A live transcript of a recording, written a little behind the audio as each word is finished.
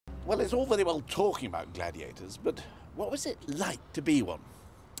Well, it's all very well talking about gladiators, but what was it like to be one?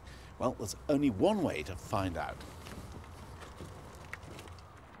 Well, there's only one way to find out.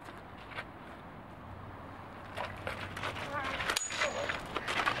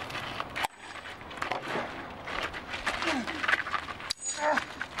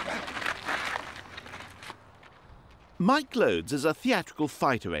 Mike Loades is a theatrical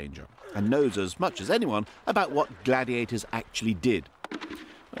fight arranger and knows as much as anyone about what gladiators actually did.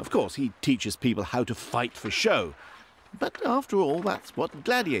 Of course, he teaches people how to fight for show, but after all, that's what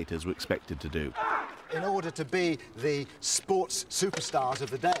gladiators were expected to do. In order to be the sports superstars of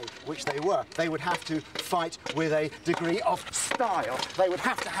the day, which they were, they would have to fight with a degree of style. They would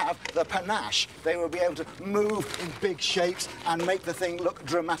have to have the panache. They would be able to move in big shapes and make the thing look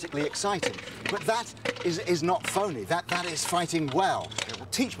dramatically exciting. But that is not phony. That is fighting well. Well,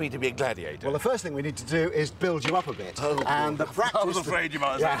 teach me to be a gladiator. Well, the first thing we need to do is build you up a bit. Oh, and the practice... I was afraid you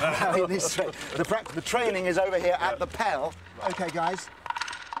might say that. The training is over here at the Pell. OK, guys.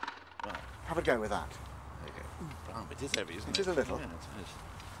 Have a go with that. Okay. Oh, it is heavy, isn't it? It is a little. Yeah, it is.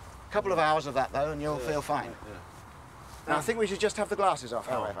 A couple of hours of that, though, and you'll feel fine. Now, I think we should just have the glasses off,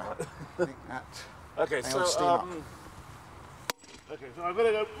 however. I think that OK, they all steam up. OK, so I'm going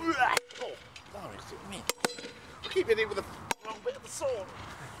to go... Oh, sorry, it's me. Keep hitting with the wrong bit of the sword.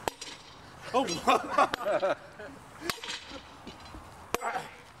 Oh!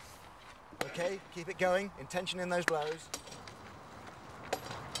 OK, keep it going. Intention in those blows.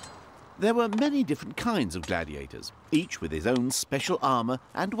 There were many different kinds of gladiators, each with his own special armour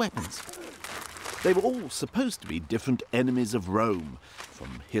and weapons. They were all supposed to be different enemies of Rome,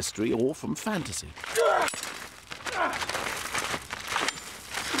 from history or from fantasy.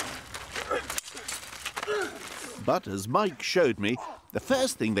 But as Mike showed me, the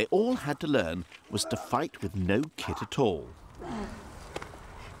first thing they all had to learn was to fight with no kit at all.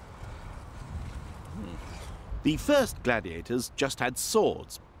 The first gladiators just had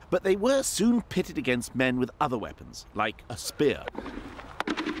swords, but they were soon pitted against men with other weapons, like a spear.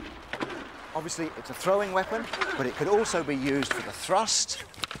 Obviously, it's a throwing weapon, but it could also be used for the thrust,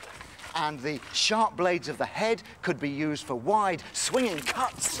 and the sharp blades of the head could be used for wide, swinging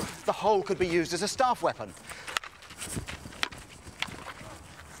cuts. The whole could be used as a staff weapon.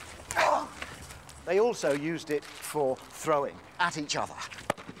 They also used it for throwing at each other.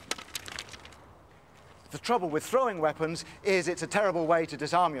 The trouble with throwing weapons is it's a terrible way to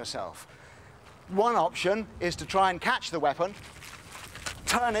disarm yourself. One option is to try and catch the weapon,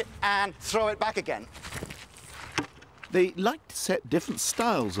 turn it and throw it back again. They liked to set different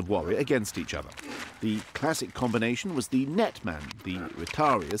styles of warrior against each other. The classic combination was the netman, the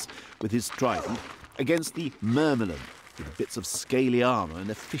Rhetarius, with his trident, against the myrmidon, with bits of scaly armour and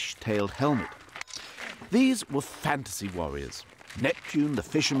a fish-tailed helmet. These were fantasy warriors, Neptune the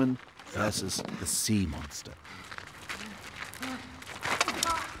fisherman versus the sea monster.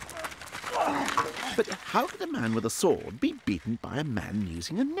 But how could a man with a sword be beaten by a man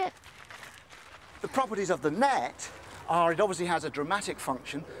using a net? The properties of the net are it obviously has a dramatic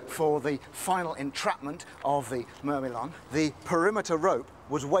function for the final entrapment of the myrmidon. The perimeter rope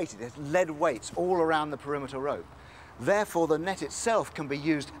was weighted, it had lead weights all around the perimeter rope. Therefore, the net itself can be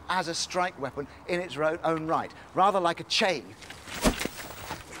used as a strike weapon in its own right, rather like a chain.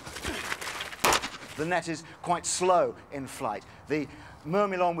 The net is quite slow in flight. The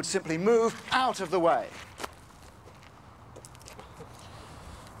myrmidon would simply move out of the way.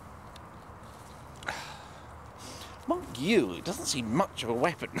 Mark you, it doesn't seem much of a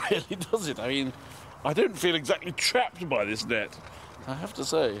weapon, really, does it? I mean, I don't feel exactly trapped by this net, I have to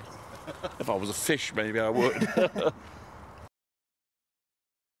say. If I was a fish, maybe I would.